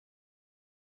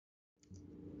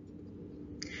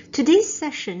Today's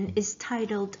session is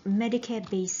titled Medicare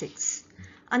Basics,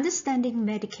 Understanding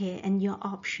Medicare and Your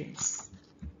Options.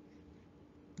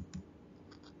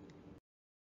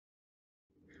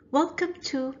 Welcome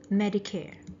to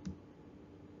Medicare.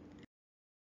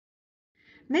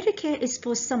 Medicare is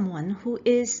for someone who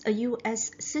is a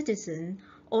U.S. citizen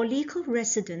or legal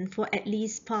resident for at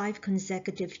least 5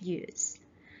 consecutive years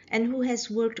and who has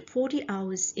worked 40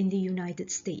 hours in the United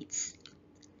States.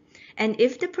 And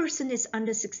if the person is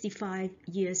under 65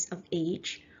 years of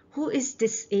age, who is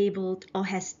disabled or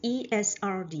has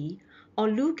ESRD or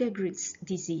Lou Gehrig's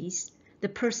disease, the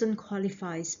person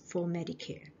qualifies for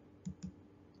Medicare.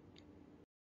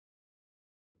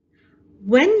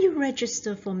 When you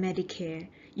register for Medicare,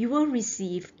 you will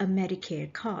receive a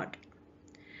Medicare card.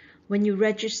 When you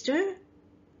register,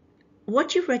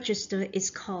 what you register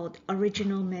is called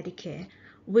Original Medicare,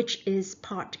 which is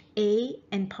Part A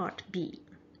and Part B.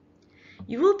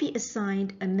 You will be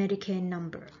assigned a Medicare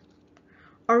number.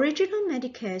 Original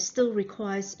Medicare still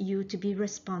requires you to be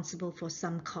responsible for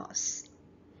some costs.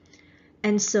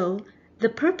 And so, the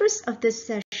purpose of this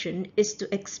session is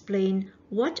to explain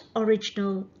what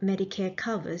Original Medicare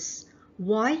covers,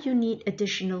 why you need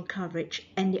additional coverage,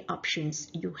 and the options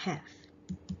you have.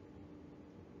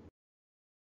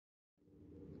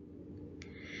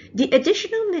 The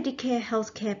additional Medicare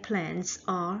healthcare plans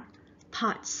are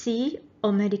Part C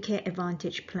or Medicare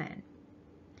Advantage Plan,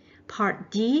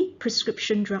 Part D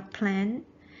Prescription Drug Plan,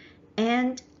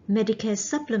 and Medicare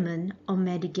Supplement or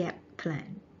Medigap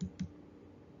Plan.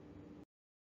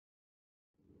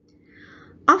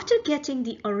 After getting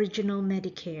the Original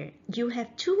Medicare, you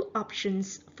have two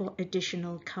options for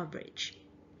additional coverage.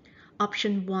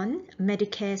 Option 1,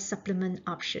 Medicare Supplement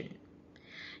option.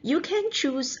 You can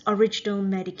choose Original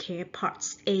Medicare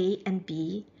Parts A and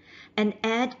B and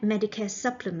add Medicare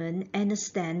Supplement and a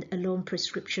stand-alone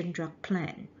prescription drug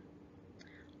plan.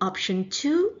 Option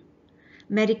 2,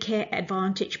 Medicare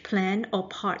Advantage Plan or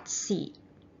Part C.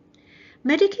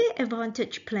 Medicare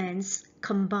Advantage plans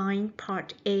combine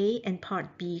Part A and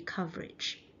Part B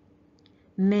coverage.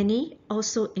 Many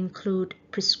also include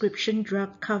prescription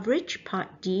drug coverage,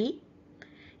 Part D,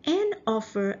 and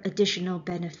offer additional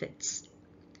benefits.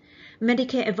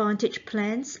 Medicare Advantage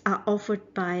plans are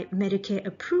offered by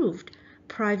Medicare-approved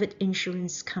private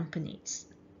insurance companies.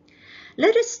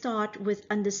 Let us start with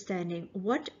understanding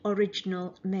what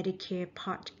Original Medicare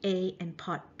Part A and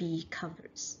Part B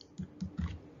covers.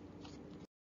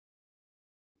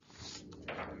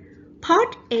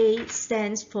 Part A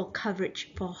stands for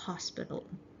coverage for hospital.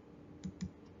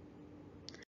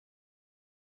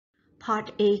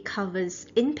 Part A covers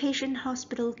inpatient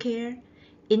hospital care,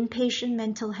 inpatient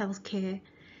mental health care,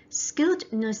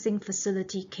 skilled nursing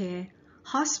facility care,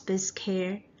 hospice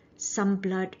care, some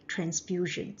blood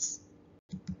transfusions.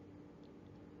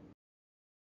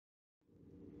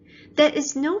 There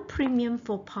is no premium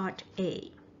for Part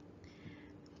A.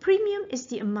 Premium is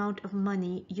the amount of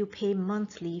money you pay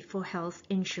monthly for health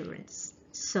insurance,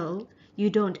 so you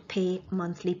don't pay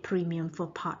monthly premium for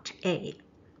Part A.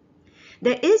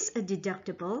 There is a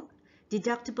deductible.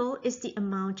 Deductible is the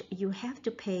amount you have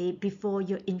to pay before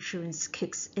your insurance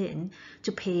kicks in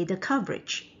to pay the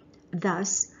coverage.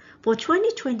 Thus, for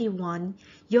 2021,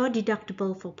 your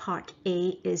deductible for Part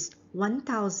A is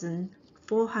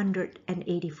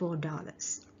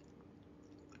 $1,484.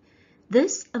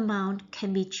 This amount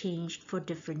can be changed for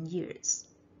different years.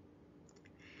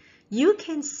 You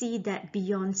can see that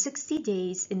beyond 60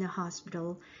 days in the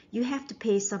hospital, you have to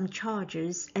pay some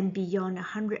charges, and beyond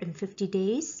 150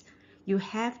 days, you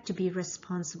have to be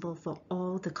responsible for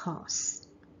all the costs.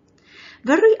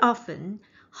 Very often,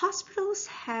 hospitals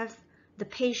have the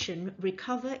patient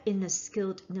recover in a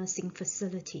skilled nursing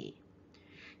facility.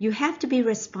 You have to be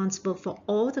responsible for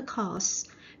all the costs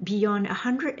beyond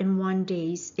 101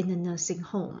 days in a nursing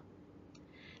home.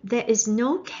 There is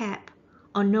no cap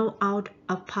or no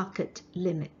out-of-pocket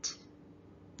limit.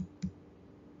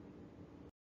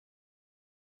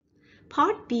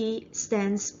 Part B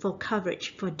stands for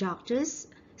coverage for doctors,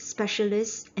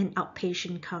 specialists, and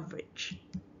outpatient coverage.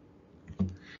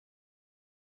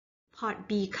 Part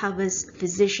B covers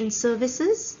physician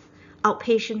services,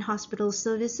 outpatient hospital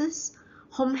services,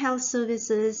 home health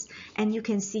services, and you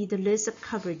can see the list of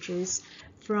coverages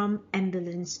from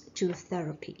ambulance to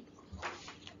therapy.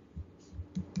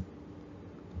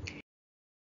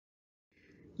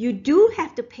 You do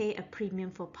have to pay a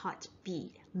premium for Part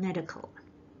B, medical.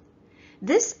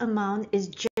 This amount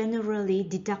is generally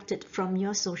deducted from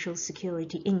your Social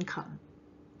Security income.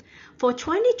 For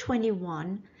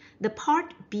 2021, the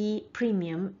Part B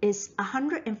premium is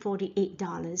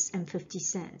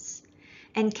 $148.50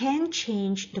 and can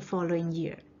change the following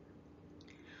year.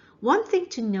 One thing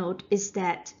to note is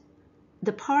that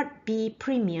the Part B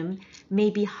premium may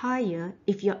be higher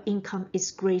if your income is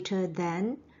greater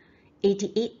than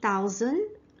 $88,000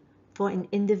 for an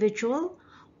individual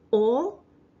or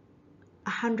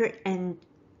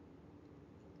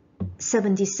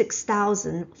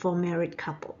 $176,000 for a married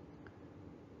couple.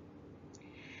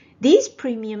 These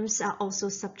premiums are also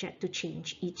subject to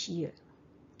change each year.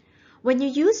 When you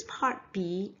use Part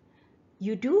B,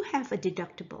 you do have a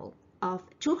deductible of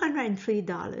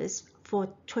 $203 for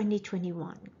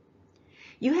 2021.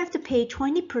 You have to pay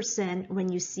 20%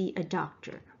 when you see a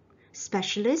doctor,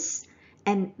 specialists,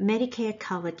 and Medicare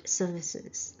covered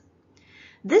services.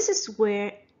 This is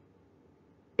where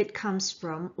it comes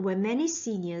from, where many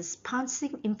seniors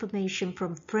passing information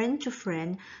from friend to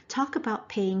friend talk about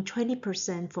paying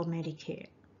 20% for Medicare.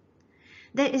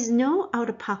 There is no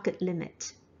out-of-pocket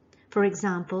limit. For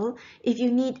example, if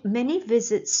you need many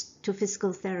visits to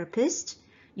physical therapists,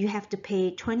 you have to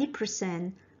pay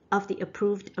 20% of the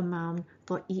approved amount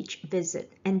for each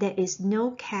visit, and there is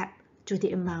no cap to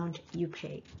the amount you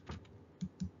pay.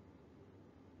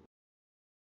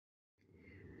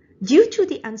 Due to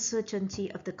the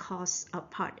uncertainty of the costs of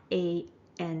Part A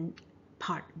and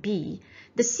Part B,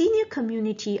 the senior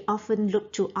community often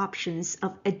look to options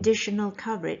of additional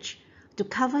coverage to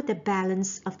cover the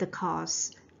balance of the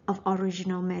costs of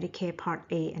original Medicare Part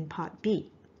A and Part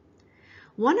B.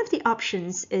 One of the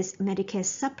options is Medicare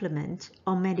Supplement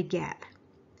or Medigap.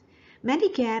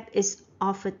 Medigap is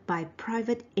offered by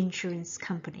private insurance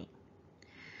company.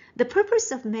 The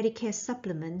purpose of Medicare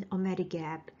Supplement or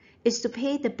Medigap is to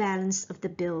pay the balance of the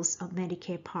bills of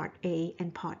Medicare Part A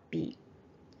and Part B.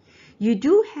 You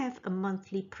do have a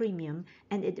monthly premium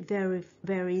and it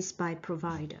varies by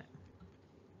provider.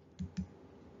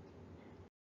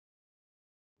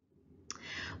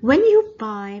 When you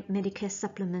buy Medicare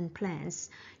Supplement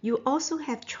plans, you also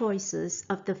have choices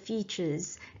of the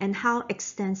features and how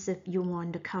extensive you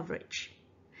want the coverage.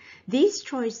 These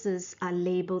choices are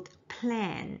labeled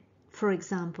Plan, for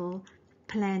example,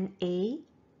 Plan A,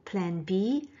 Plan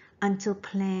B, until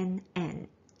Plan N.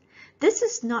 This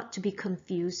is not to be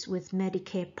confused with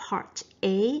Medicare Part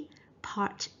A,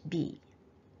 Part B.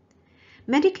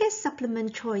 Medicare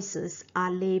Supplement choices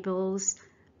are labeled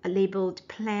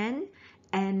Plan,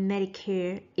 and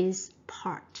Medicare is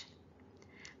Part.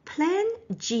 Plan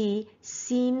G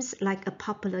seems like a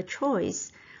popular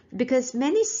choice because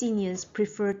many seniors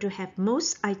prefer to have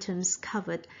most items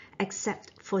covered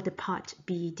except for the Part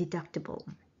B deductible.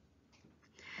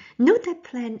 Note that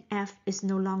Plan F is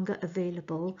no longer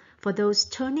available for those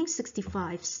turning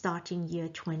 65 starting year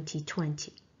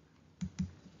 2020.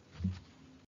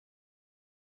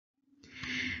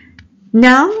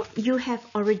 Now you have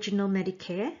Original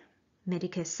Medicare,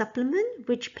 Medicare Supplement,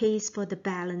 which pays for the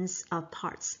balance of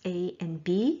Parts A and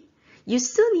B. You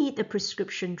still need a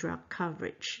prescription drug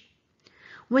coverage.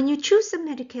 When you choose a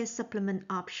Medicare Supplement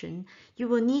option, you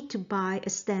will need to buy a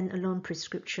standalone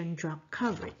prescription drug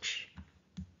coverage.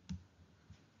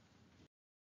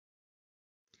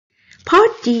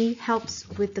 Part D helps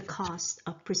with the cost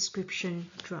of prescription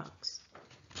drugs.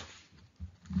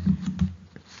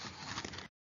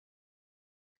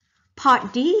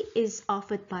 Part D is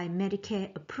offered by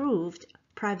Medicare-approved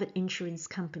private insurance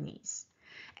companies.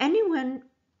 Anyone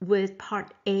with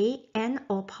Part A and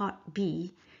or Part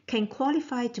B can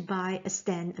qualify to buy a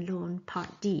standalone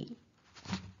Part D.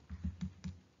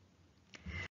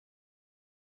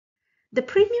 The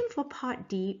premium for Part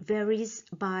D varies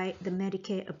by the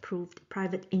Medicare-approved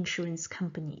private insurance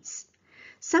companies.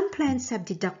 Some plans have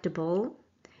deductible,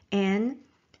 and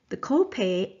the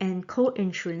copay and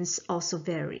co-insurance also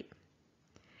vary.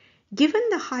 Given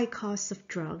the high cost of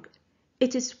drug,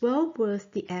 it is well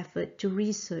worth the effort to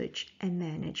research and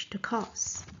manage the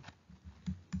costs.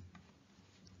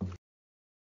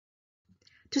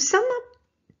 To sum up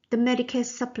the Medicare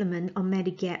Supplement or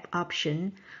Medigap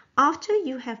option, after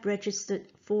you have registered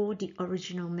for the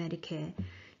original Medicare,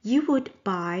 you would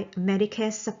buy a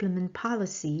Medicare Supplement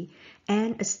policy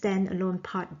and a standalone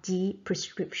Part D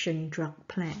prescription drug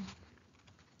plan.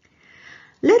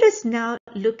 Let us now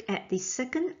look at the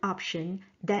second option,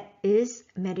 that is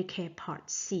Medicare Part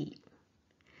C.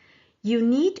 You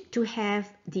need to have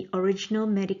the original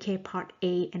Medicare Part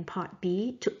A and Part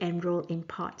B to enroll in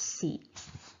Part C.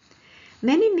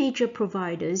 Many major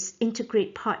providers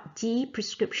integrate Part D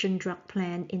prescription drug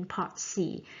plan in Part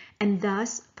C, and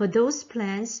thus, for those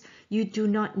plans, you do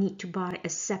not need to buy a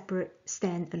separate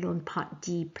standalone Part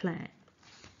D plan.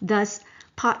 Thus,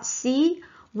 Part C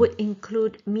would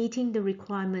include meeting the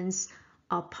requirements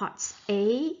of Parts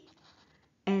A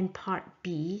and Part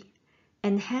B,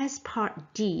 and has Part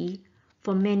D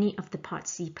for many of the Part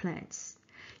C plans.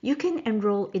 You can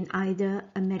enroll in either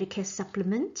a Medicare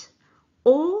supplement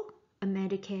or a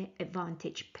Medicare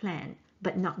Advantage plan,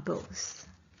 but not both.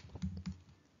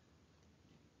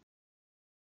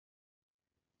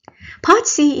 Part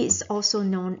C is also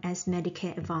known as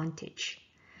Medicare Advantage.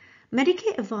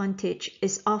 Medicare Advantage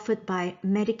is offered by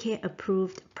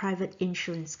Medicare-approved private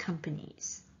insurance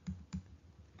companies.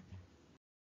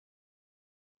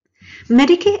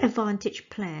 Medicare Advantage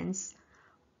plans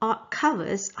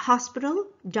covers hospital,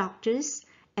 doctors,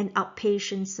 and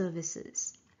outpatient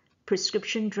services.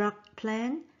 Prescription drug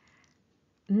plan.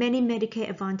 Many Medicare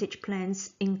Advantage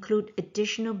plans include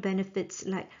additional benefits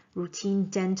like routine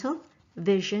dental,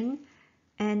 vision,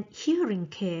 and hearing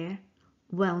care,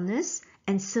 wellness,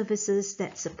 and services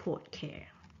that support care.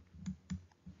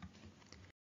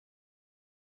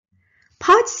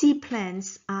 Part C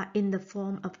plans are in the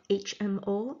form of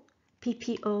HMO,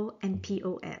 PPO, and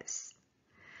POS.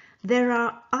 There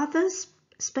are other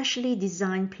specially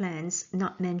designed plans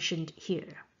not mentioned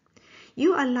here.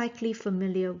 You are likely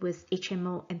familiar with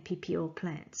HMO and PPO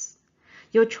plans.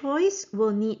 Your choice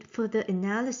will need further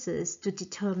analysis to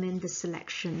determine the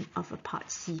selection of a Part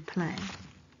C plan.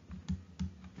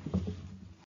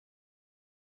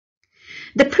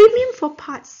 The premium for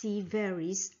Part C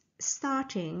varies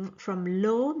starting from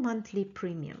low monthly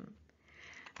premium.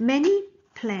 Many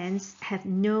plans have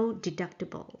no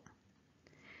deductible.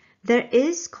 There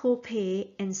is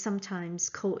co-pay and sometimes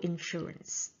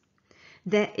co-insurance.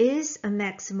 There is a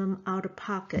maximum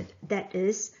out-of-pocket, that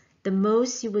is, the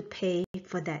most you would pay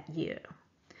for that year.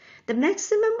 The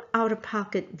maximum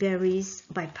out-of-pocket varies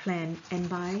by plan and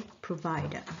by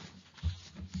provider.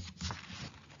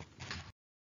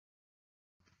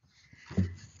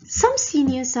 Some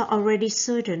seniors are already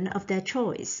certain of their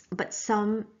choice, but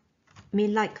some may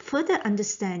like further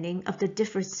understanding of the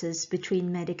differences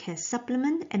between Medicare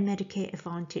Supplement and Medicare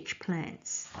Advantage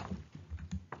plans.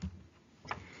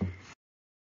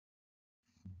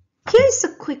 Here is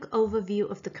a quick overview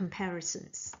of the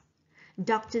comparisons.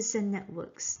 Doctors and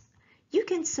networks. You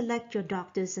can select your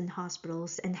doctors and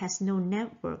hospitals and has no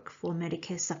network for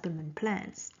Medicare Supplement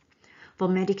plans. For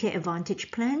Medicare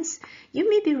Advantage plans, you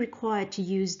may be required to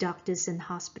use doctors and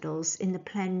hospitals in the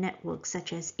plan network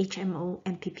such as HMO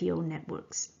and PPO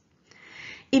networks.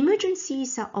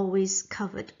 Emergencies are always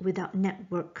covered without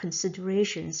network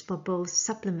considerations for both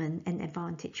supplement and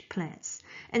advantage plans,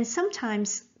 and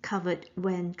sometimes covered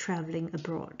when traveling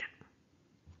abroad.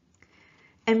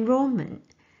 Enrollment.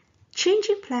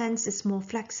 Changing plans is more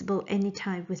flexible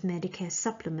anytime with Medicare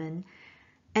Supplement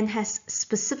and has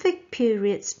specific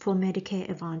periods for Medicare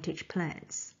Advantage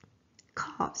plans.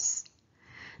 Costs.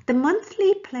 The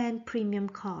monthly plan premium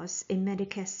cost in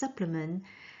Medicare Supplement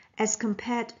as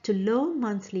compared to low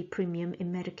monthly premium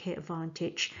in Medicare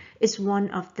Advantage is one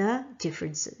of the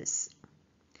differences.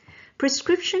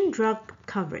 Prescription drug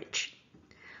coverage.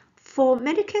 For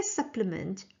Medicare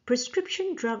Supplement,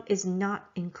 prescription drug is not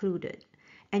included,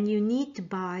 and you need to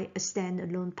buy a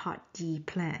standalone Part D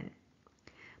plan.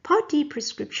 Part D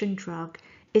prescription drug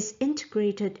is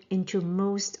integrated into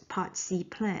most Part C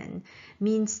plan,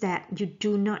 means that you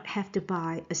do not have to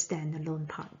buy a standalone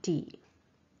Part D.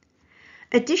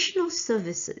 Additional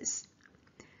services.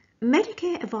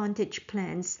 Medicare Advantage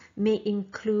plans may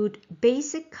include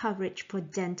basic coverage for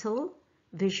dental,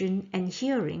 vision, and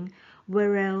hearing,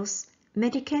 whereas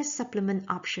Medicare Supplement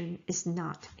option is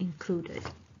not included.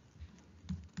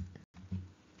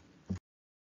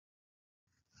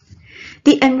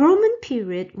 The enrollment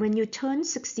period when you turn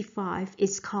 65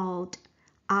 is called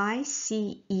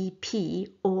ICEP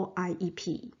or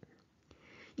IEP.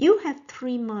 You have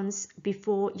 3 months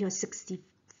before your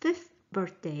 65th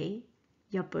birthday,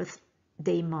 your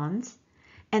birthday month,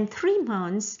 and 3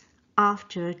 months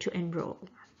after to enroll.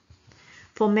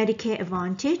 For Medicare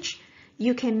Advantage,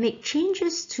 you can make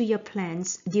changes to your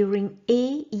plans during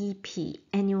AEP,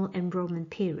 Annual Enrollment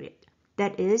Period,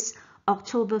 that is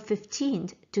October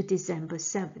 15th to December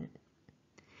 7th.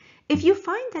 If you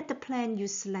find that the plan you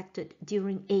selected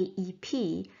during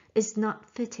AEP is not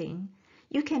fitting,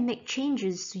 you can make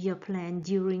changes to your plan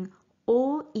during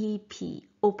OEP,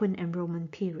 Open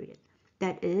Enrollment Period,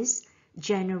 that is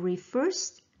January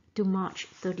 1st to March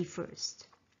 31st.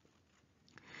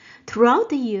 Throughout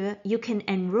the year, you can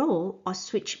enroll or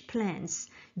switch plans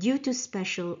due to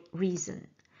special reason.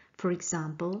 For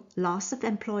example, loss of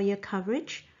employer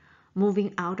coverage,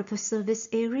 moving out of a service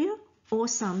area, or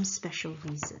some special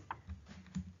reason.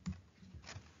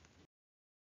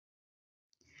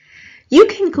 You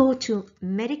can go to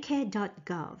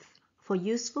medicare.gov for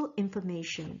useful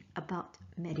information about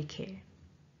Medicare.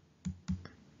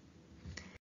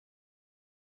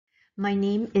 My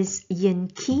name is Yin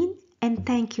Keen, and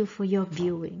thank you for your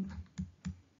viewing.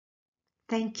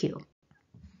 Thank you.